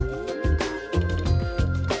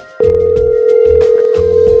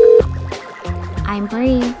I'm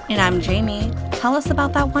Bree. And I'm Jamie. Tell us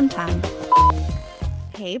about that one time.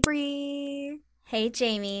 Hey, Bree. Hey,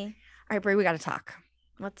 Jamie. All right, Bree, we got to talk.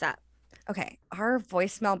 What's up? Okay, our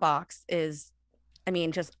voicemail box is,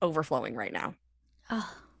 just overflowing right now.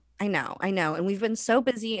 Oh, I know. And we've been so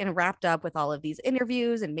busy and wrapped up with all of these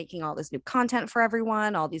interviews and making all this new content for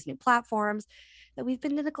everyone, all these new platforms, that we've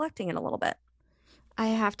been neglecting it a little bit. I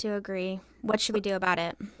have to agree. What should we do about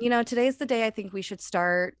it? Today's the day I think we should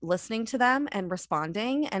start listening to them and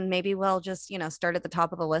responding, and maybe we'll just, start at the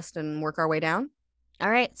top of the list and work our way down. All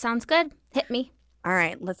right, sounds good. Hit me. All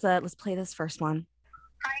right, let's play this first one.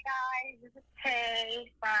 Hi guys, this is Kay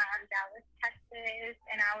from Dallas, Texas,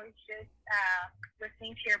 and I was just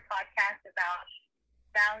listening to your podcast about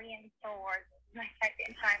Valiant Swords. My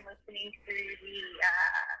second time listening through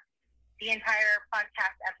the entire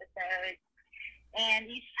podcast episode, and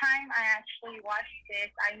each time I actually watched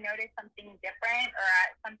this, I noticed something different, or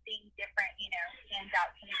something different, stands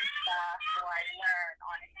out to me and stuff, or I learned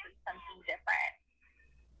honestly something different.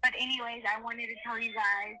 But anyways, I wanted to tell you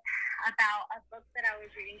guys about a book that I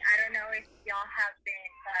was reading. I don't know if y'all have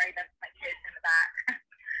been, sorry, that's my kids in the back.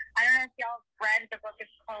 I don't know if y'all read the book.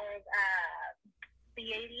 It's called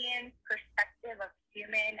Pleiadian Perspective of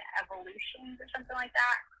Human Evolution or something like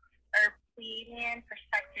that. Or Pleiadian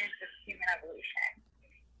Perspectives of Human Evolution.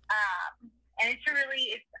 And it's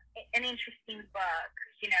an interesting book,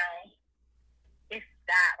 it's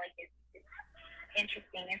that, it's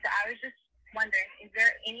interesting. And so I was just wondering, is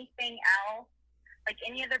there anything else, like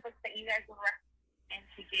any other books that you guys would recommend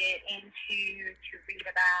to get into, to read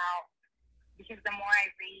about? Because the more I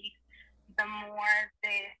read, the more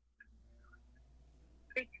this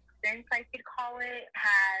sixth sense, I could call it,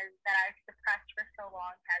 that I've suppressed for so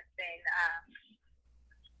long has been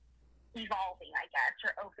evolving, I guess,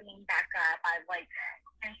 or opening back up. I've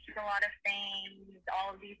sensed a lot of things,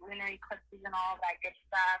 all of these lunar eclipses and all of that good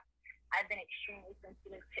stuff. I've been extremely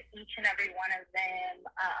sensitive to each and every one of them,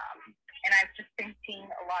 and I've just been seeing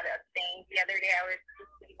a lot of things. The other day I was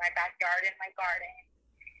just in my backyard in my garden,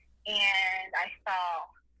 and I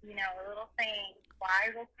saw, a little thing fly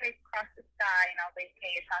real quick across the sky, and I was like,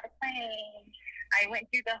 hey, it's not a plane. I went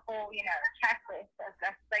through the whole, checklist as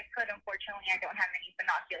best as I could. Unfortunately, I don't have any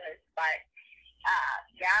binoculars, but I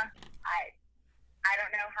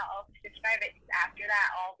don't know how else to describe it. After that,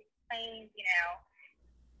 all these planes,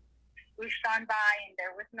 whooshed on by, and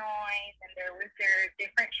there was noise, and there was their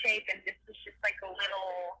different shape, and this was just like a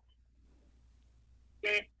little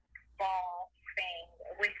disc ball thing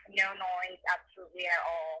with no noise absolutely at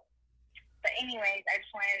all. But anyways, I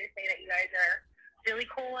just wanted to say that you guys are really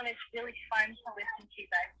cool, and it's really fun to listen to you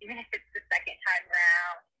guys, even if it's the second time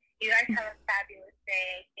around. You guys have a fabulous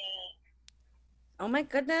day. Thanks. Oh my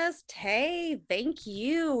goodness, Tay, thank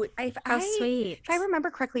you. How sweet. If I remember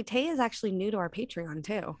correctly, Tay is actually new to our Patreon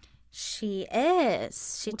too. She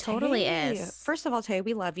is. She totally is. First of all, Tay,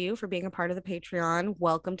 we love you for being a part of the Patreon.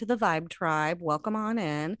 Welcome to the Vibe Tribe. Welcome on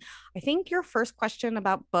in. I think your first question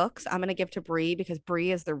about books, I'm going to give to Bree, because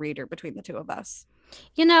Bree is the reader between the two of us.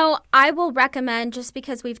 I will recommend, just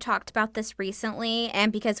because we've talked about this recently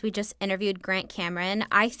and because we just interviewed Grant Cameron,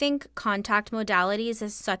 I think Contact Modalities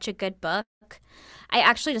is such a good book. I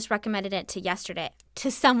actually just recommended it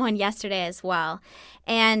to someone yesterday as well.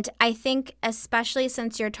 And I think, especially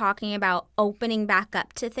since you're talking about opening back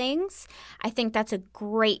up to things, I think that's a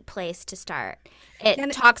great place to start.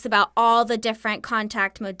 It talks about all the different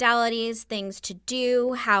contact modalities, things to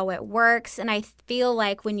do, how it works. And I feel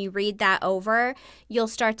like when you read that over, you'll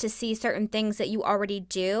start to see certain things that you already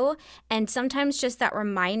do. And sometimes just that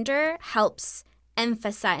reminder helps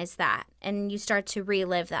emphasize that, and you start to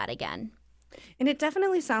relive that again. And it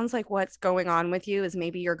definitely sounds like what's going on with you is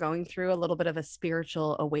maybe you're going through a little bit of a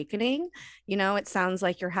spiritual awakening. It sounds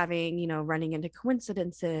like you're having, running into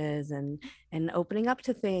coincidences and opening up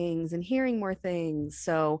to things and hearing more things.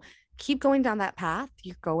 So keep going down that path.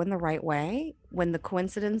 You're going the right way. When the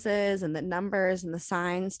coincidences and the numbers and the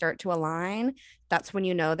signs start to align, that's when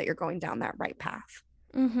you know that you're going down that right path.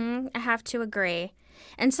 I have to agree.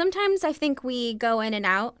 And sometimes I think we go in and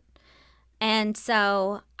out. And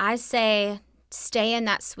so I say stay in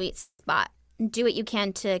that sweet spot. Do what you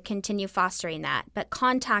can to continue fostering that. But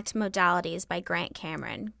Contact Modalities by Grant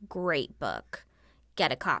Cameron, great book.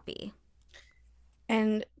 Get a copy.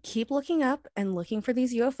 And keep looking up and looking for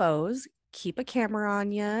these UFOs. Keep a camera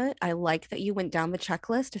on you. I like that you went down the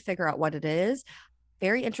checklist to figure out what it is.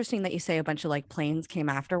 Very interesting that you say a bunch of planes came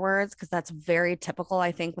afterwards, because that's very typical,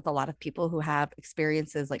 I think, with a lot of people who have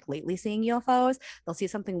experiences lately seeing UFOs. They'll see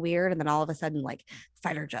something weird, and then all of a sudden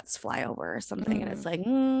fighter jets fly over or something. And it's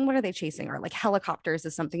what are they chasing? Or helicopters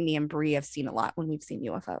is something me and Bree have seen a lot when we've seen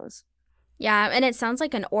UFOs. Yeah, and it sounds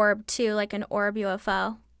like an orb too, like an orb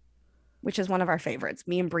UFO. which is one of our favorites.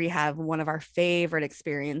 Me and Bree have one of our favorite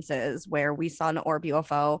experiences where we saw an orb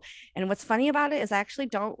UFO. And what's funny about it is I actually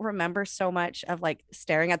don't remember so much of like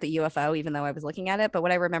staring at the UFO, even though I was looking at it. But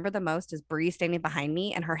what I remember the most is Bree standing behind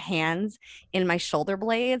me and her hands in my shoulder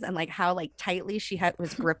blades and like how like tightly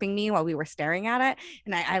was gripping me while we were staring at it.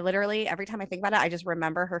 And I literally, every time I think about it, I just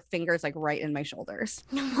remember her fingers like right in my shoulders.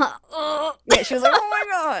 Yeah, she was like, oh my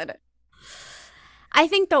God. I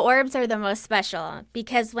think the orbs are the most special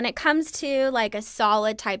because when it comes to like a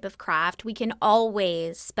solid type of craft, we can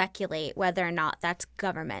always speculate whether or not that's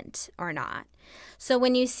government or not. So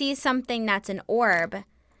when you see something that's an orb,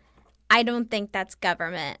 I don't think that's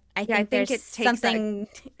government. I think there's it takes something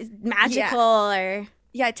magical or...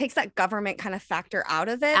 Yeah, it takes that government kind of factor out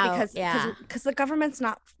of it because the government's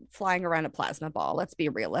not flying around a plasma ball. Let's be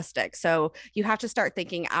realistic. So you have to start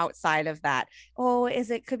thinking outside of that. Oh,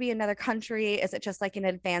 could be another country? Is it just like an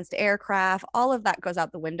advanced aircraft? All of that goes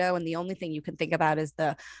out the window. And the only thing you can think about is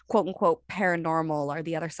the quote unquote paranormal or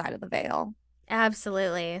the other side of the veil.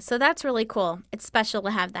 Absolutely. So that's really cool. It's special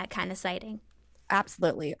to have that kind of sighting.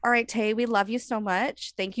 Absolutely. All right, Tay, we love you so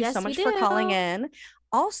much. Thank you so much for calling in.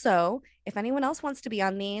 Also, if anyone else wants to be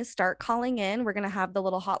on these, start calling in. We're going to have the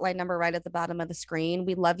little hotline number right at the bottom of the screen.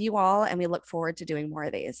 We love you all, and we look forward to doing more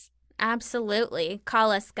of these. Absolutely.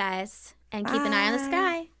 Call us, guys, and keep an eye on the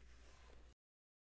sky.